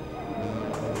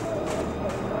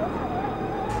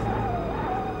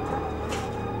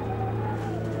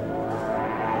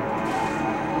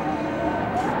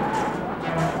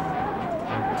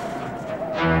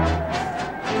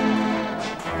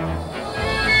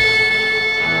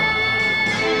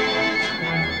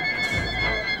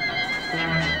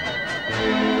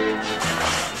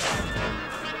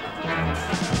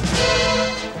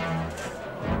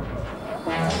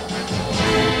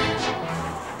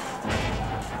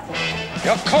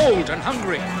 You're cold and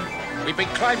hungry. We've been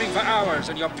climbing for hours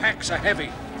and your packs are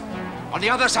heavy. On the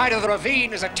other side of the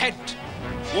ravine is a tent.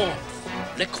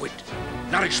 Warmth, liquid,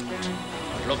 nourishment.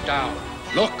 But look down.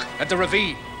 Look at the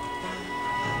ravine.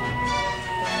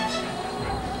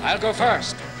 I'll go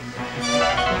first.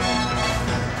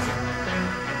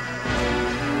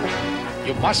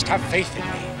 You must have faith in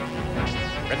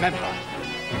me. Remember,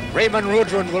 Raymond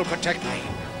Rudran will protect me.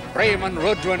 Raymond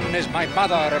Rudran is my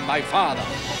mother and my father.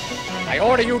 I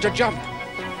order you to jump.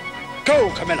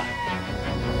 Go, Camilla.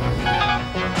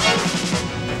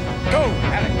 Go,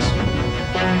 Alex.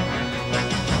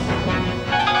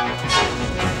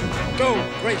 Go,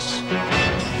 Grace.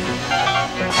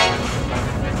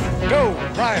 Go,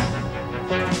 Brian.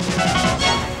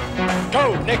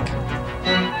 Go, Nick.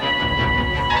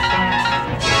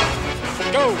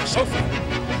 Go, Sophie.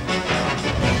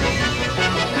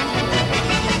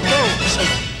 Go,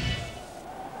 Sophie.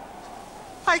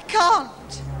 I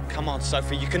can't. Come on,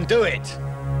 Sophie, you can do it.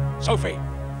 Sophie,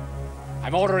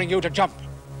 I'm ordering you to jump.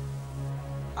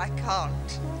 I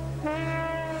can't.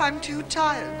 I'm too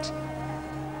tired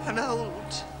and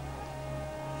old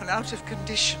and out of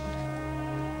condition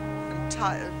and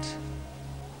tired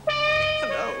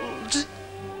and old.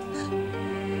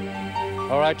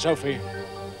 All right, Sophie,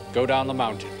 go down the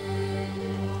mountain.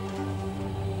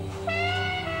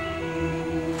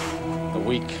 The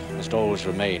weak must always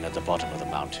remain at the bottom of the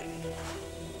mountain.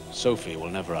 Sophie will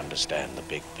never understand the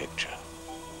big picture.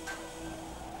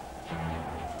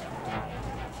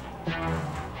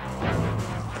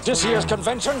 This year's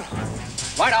convention,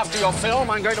 right after your film,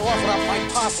 I'm going to offer up my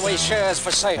Pathway shares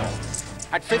for sale.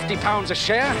 At £50 a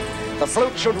share, the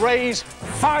float should raise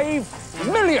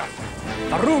 $5 million.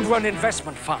 The Rudran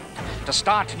Investment Fund to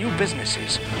start new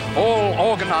businesses, all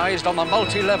organized on the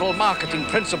multi-level marketing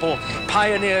principle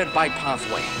pioneered by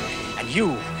Pathway. And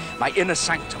you, my inner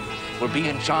sanctum, will be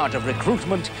in charge of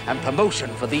recruitment and promotion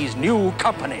for these new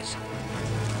companies.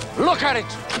 Look at it!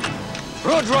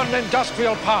 Rudran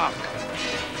Industrial Park.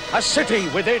 A city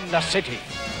within a city.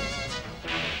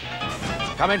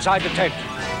 Come inside the tent.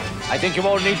 I think you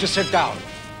all need to sit down.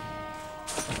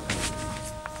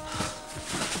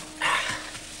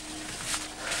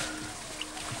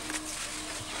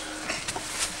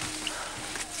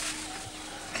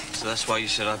 So that's why you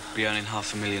said I'd be earning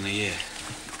 $500,000 a year.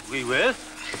 We will.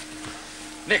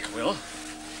 Nick will.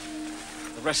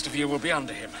 The rest of you will be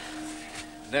under him.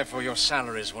 Therefore, your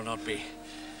salaries will not be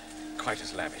quite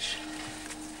as lavish.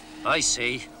 I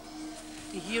see.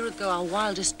 A year ago, our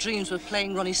wildest dreams were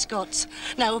playing Ronnie Scott's.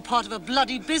 Now we're part of a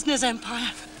bloody business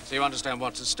empire. So you understand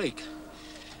what's at stake?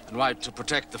 And why, to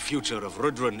protect the future of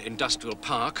Rudran Industrial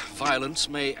Park, violence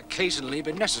may occasionally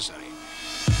be necessary.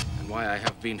 And why I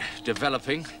have been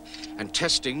developing and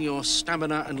testing your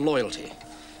stamina and loyalty.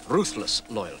 Ruthless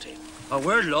loyalty. Oh,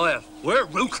 we're loyal. We're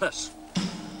ruthless.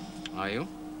 Are you?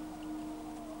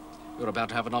 You're about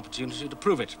to have an opportunity to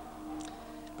prove it.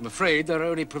 I'm afraid there are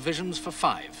only provisions for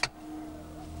 5.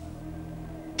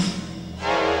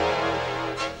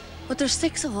 But there's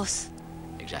 6 of us.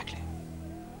 Exactly.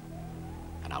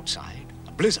 And outside,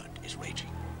 a blizzard is raging.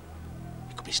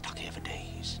 We could be stuck here for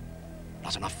days.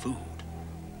 Not enough food.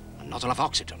 And not enough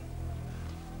oxygen.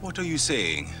 What are you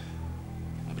saying?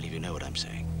 I believe you know what I'm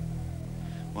saying.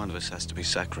 One of us has to be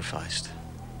sacrificed.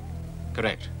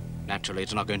 Correct. Naturally,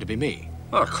 it's not going to be me.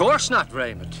 Of course not,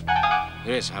 Raymond.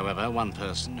 There is, however, one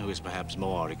person who is perhaps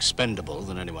more expendable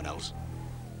than anyone else.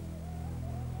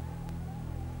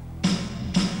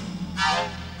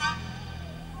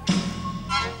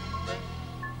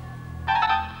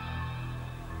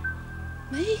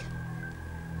 Me?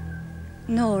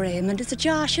 No, Raymond, it's a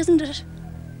Josh, isn't it?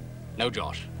 No,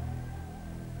 Josh.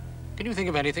 Can you think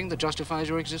of anything that justifies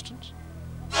your existence?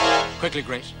 Quickly,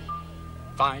 Grace.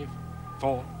 5,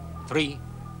 4, 3,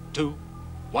 2,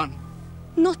 1.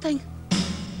 Nothing.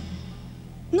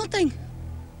 Nothing.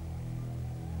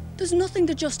 There's nothing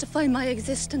to justify my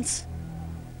existence.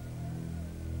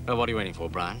 Well, what are you waiting for,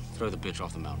 Brian? Throw the bitch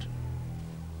off the mountain.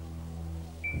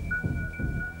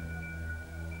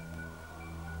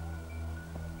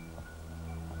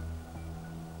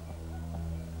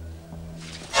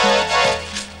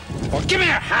 Well, give me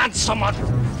a hand, someone!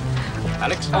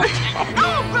 Alex? Oh,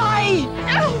 Brian!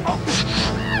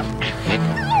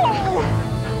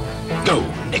 Go,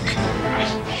 Nick.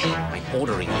 I'm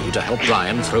ordering you to help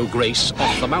Brian throw Grace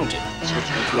off the mountain.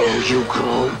 Close, you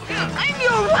crow. I'm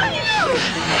your rhino!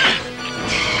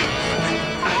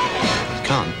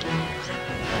 Can't.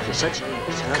 For such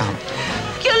Can't.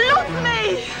 You love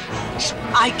me!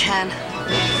 I can.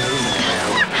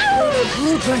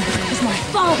 Rudran is my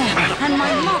father and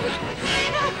my mother.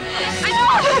 I don't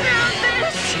want to do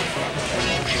this!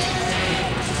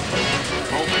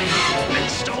 Open and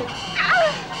stop.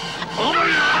 Over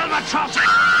your albatross!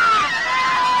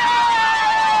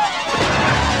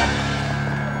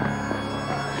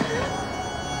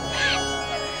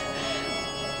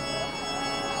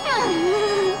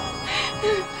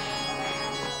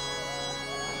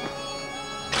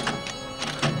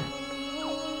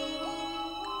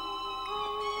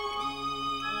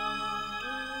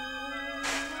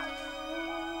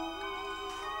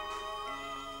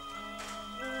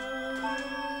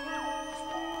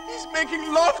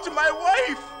 Making love to my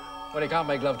wife! Well, he can't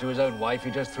make love to his own wife. He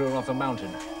just threw her off the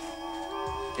mountain.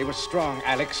 He was strong,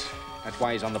 Alex. That's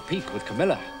why he's on the peak with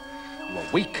Camilla. You were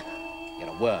weak. You're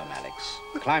a worm, Alex.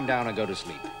 Climb down and go to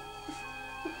sleep.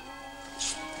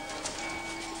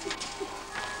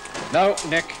 No,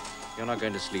 Nick. You're not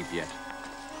going to sleep yet.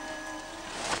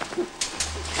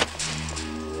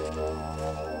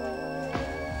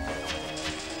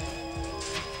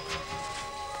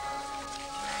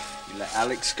 Let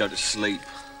Alex go to sleep.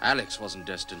 Alex wasn't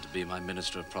destined to be my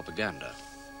Minister of Propaganda.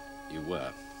 You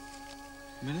were.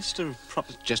 Minister of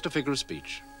Propaganda? Just a figure of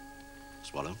speech.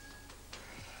 Swallow.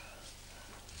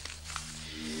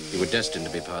 You were destined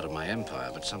to be part of my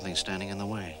empire, but something's standing in the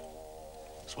way.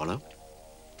 Swallow.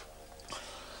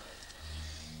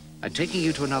 I'm taking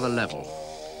you to another level.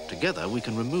 Together, we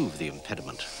can remove the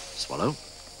impediment. Swallow.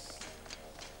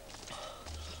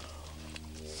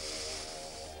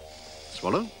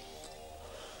 Swallow.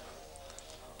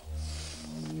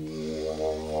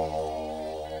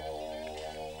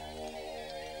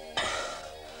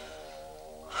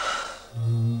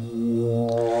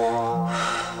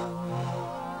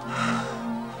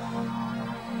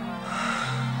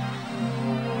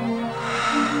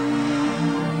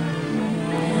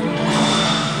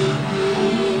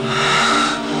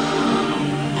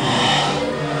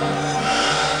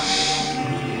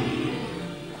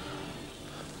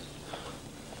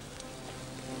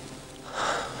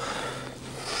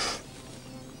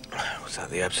 So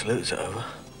the absolutes are over?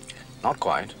 Not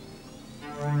quite.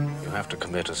 You have to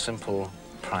commit a simple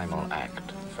primal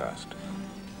act first.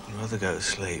 I'd rather go to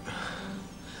sleep.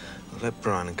 I'll let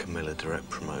Brian and Camilla direct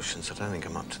promotions. I don't think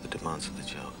I'm up to the demands of the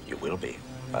job. You will be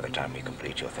by the time we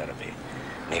complete your therapy.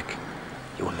 Nick,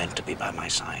 you were meant to be by my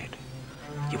side.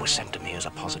 You were sent to me as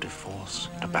a positive force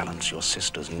to balance your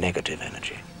sister's negative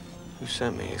energy. Who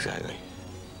sent me exactly?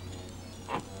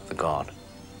 The god,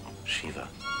 Shiva.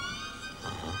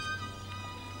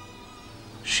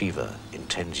 Shiva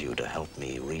intends you to help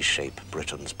me reshape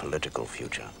Britain's political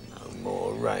future. No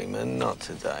more, Raymond, not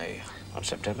today. On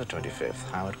September 25th,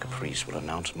 Howard Caprice will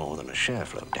announce more than a share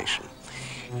flotation.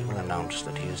 He will announce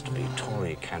that he is to be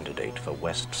Tory candidate for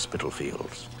West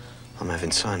Spitalfields. I'm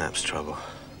having synapse trouble.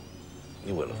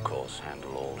 You will, of course,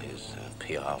 handle all his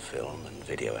PR film and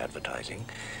video advertising,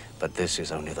 but this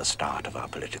is only the start of our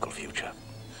political future.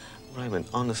 Raymond,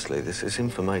 honestly, this is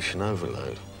information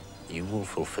overload. You will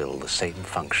fulfill the same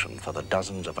function for the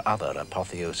dozens of other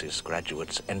Apotheosis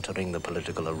graduates entering the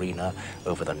political arena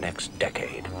over the next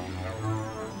decade,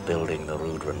 building the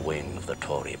Rudran wing of the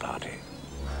Tory party.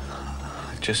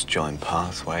 I just joined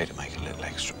Pathway to make a little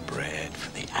extra bread for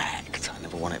the act. I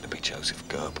never wanted to be Joseph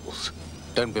Goebbels.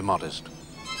 Don't be modest.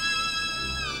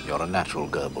 You're a natural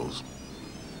Goebbels,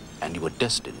 and you were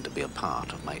destined to be a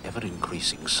part of my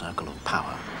ever-increasing circle of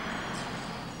power.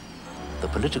 The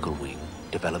political wing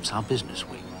develops our business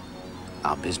wing.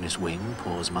 Our business wing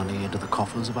pours money into the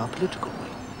coffers of our political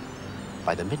wing.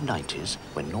 By the mid-90s,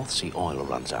 when North Sea oil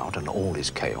runs out and all is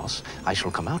chaos, I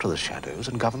shall come out of the shadows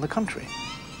and govern the country.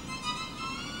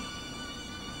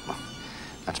 Well,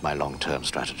 that's my long-term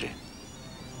strategy.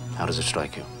 How does it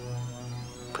strike you?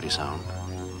 Pretty sound?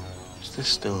 Is this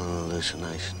still an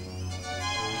hallucination?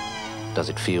 Does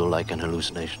it feel like an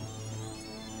hallucination?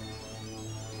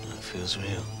 No, it feels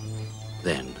real.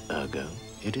 Then, ergo,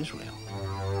 it is real.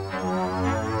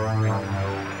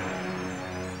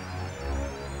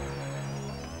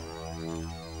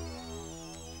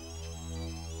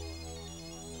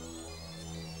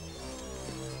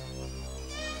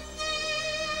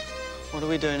 What are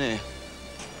we doing here?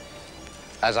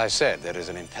 As I said, there is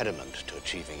an impediment to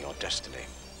achieving your destiny.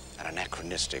 An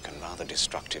anachronistic and rather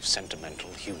destructive sentimental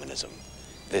humanism.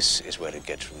 This is where it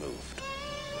gets removed.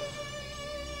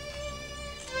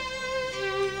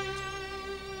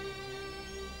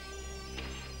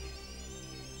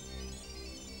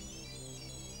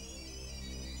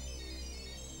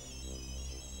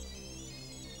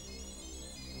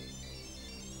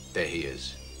 There he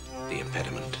is, the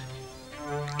impediment.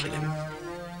 Kill him.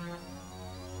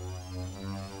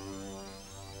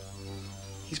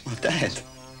 He's my dad.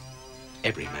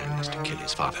 Every man has to kill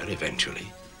his father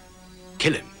eventually.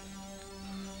 Kill him.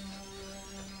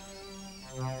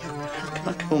 How can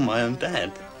I kill my own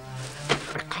dad?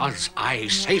 Because I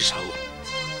say so.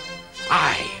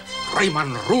 I,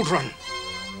 Raymond Rudran,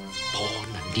 born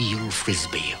Neil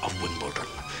Frisbee of Wimbledon,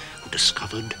 who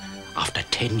discovered, after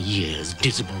 10 years'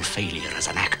 dismal failure as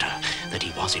an actor, that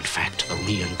he was in fact the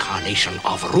reincarnation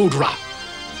of Rudra,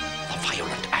 the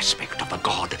violent aspect of the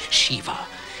god Shiva,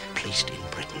 placed in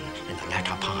Britain in the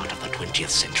latter part of the 20th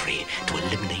century to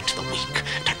eliminate the weak,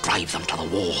 to drive them to the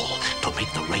wall, to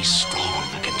make the race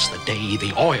strong against the day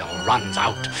the oil runs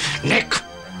out. Nick!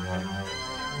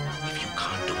 If you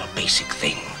can't do a basic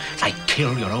thing, like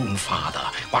kill your own father,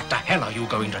 what the hell are you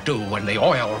going to do when the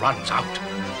oil runs out?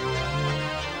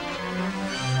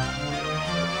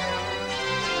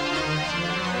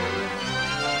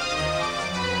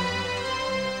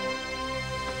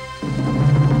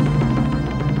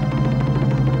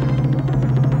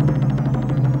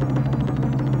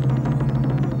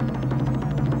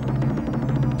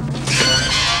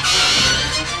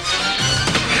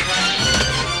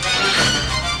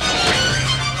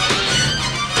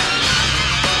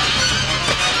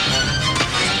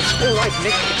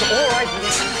 Nick, it's all right.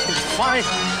 It's fine.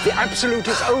 The absolute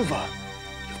is over.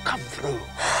 You've come through.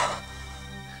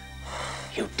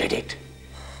 You did it.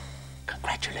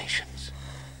 Congratulations.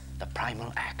 The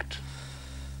primal act.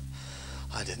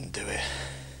 I didn't do it.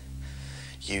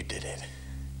 You did it.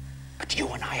 But you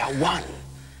and I are one.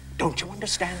 Don't you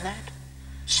understand that?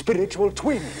 Spiritual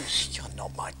twins. You're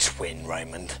not my twin,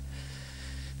 Raymond.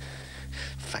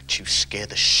 In fact, you scare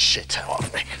the shit out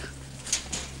of me.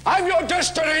 I'm your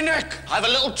destiny, Nick! I have a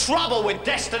little trouble with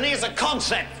destiny as a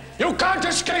concept. You can't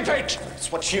escape it!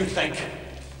 It's what you think.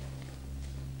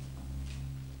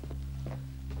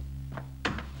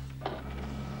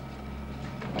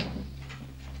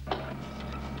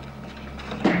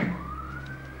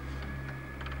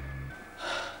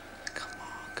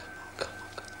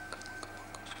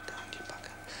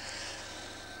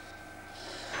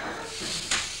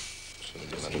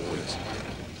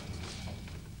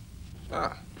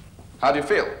 Ah, how do you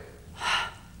feel?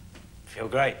 Feel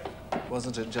great.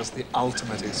 Wasn't it just the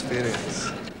ultimate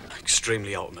experience?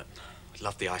 Extremely ultimate.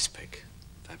 Love the ice pick.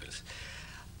 Fabulous.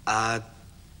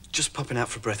 Just popping out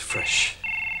for a breath of fresh.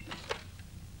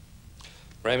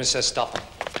 Raymond says stop him.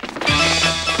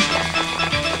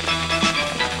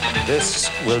 This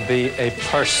will be a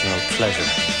personal pleasure.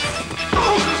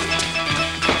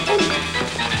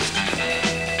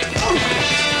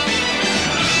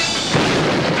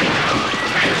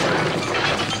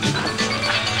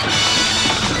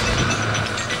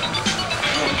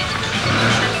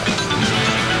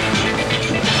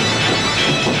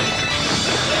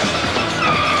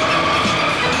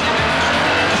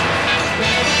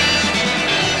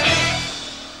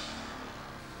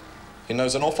 He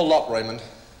knows an awful lot, Raymond.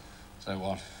 So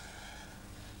what?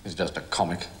 He's just a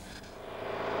comic.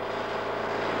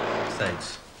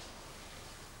 Thanks.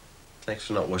 Thanks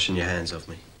for not washing your hands off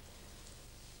me.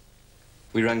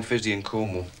 We rang Fizzy in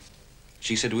Cornwall.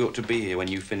 She said we ought to be here when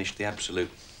you finished the Absolute.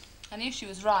 I knew she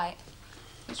was right,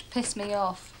 which pissed me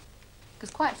off.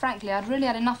 Because quite frankly, I'd really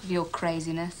had enough of your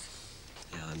craziness.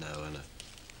 Yeah, I know.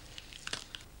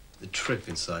 The trip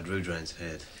inside Rudrain's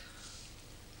head.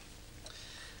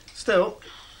 Still,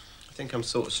 I think I'm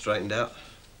sort of straightened out.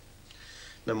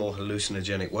 No more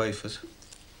hallucinogenic wafers.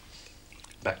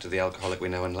 Back to the alcoholic we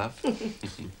know and love.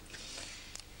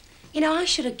 You know, I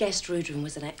should have guessed Rudran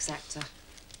was an ex-actor.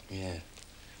 Yeah.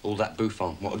 All that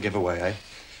bouffon. What a giveaway, eh?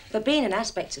 But being an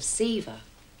aspect of Seaver,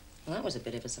 well, that was a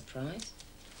bit of a surprise.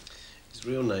 His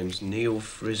real name's Neil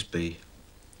Frisbee.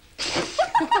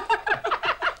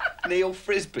 Neil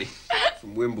Frisbee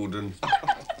from Wimbledon.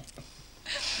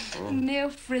 Neil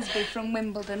Frisbee from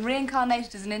Wimbledon,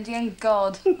 reincarnated as an Indian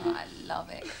god. Oh, I love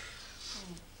it.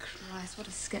 Oh, Christ, what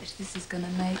a sketch this is going to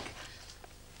make.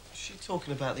 Is she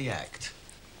talking about the act?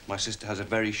 My sister has a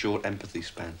very short empathy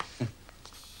span.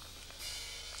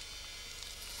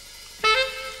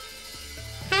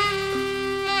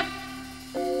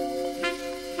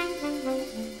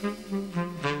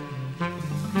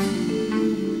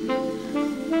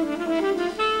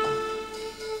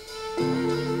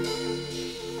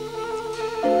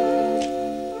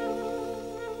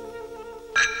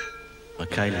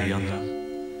 Okay, Leon,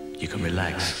 you can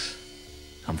relax.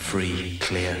 I'm free,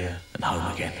 clear, and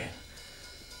home again.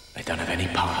 They don't have any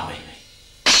part of me.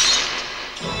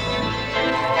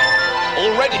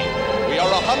 Already, we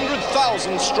are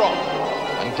 100,000 strong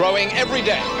and growing every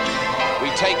day. We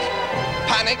take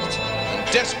panicked and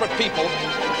desperate people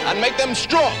and make them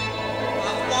strong.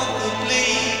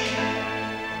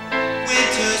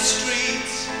 Winter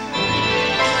streets.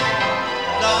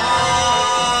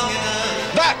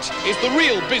 That is the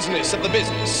real business of the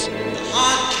business.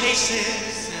 Hard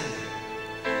cases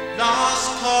and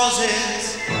lost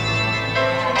causes.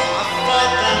 I've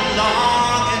fought them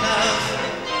long enough.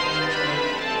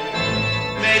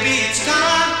 Maybe it's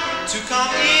time to come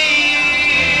in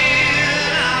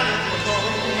out of the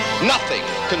cold. Nothing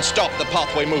can stop the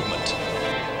pathway movement.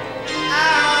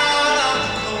 Out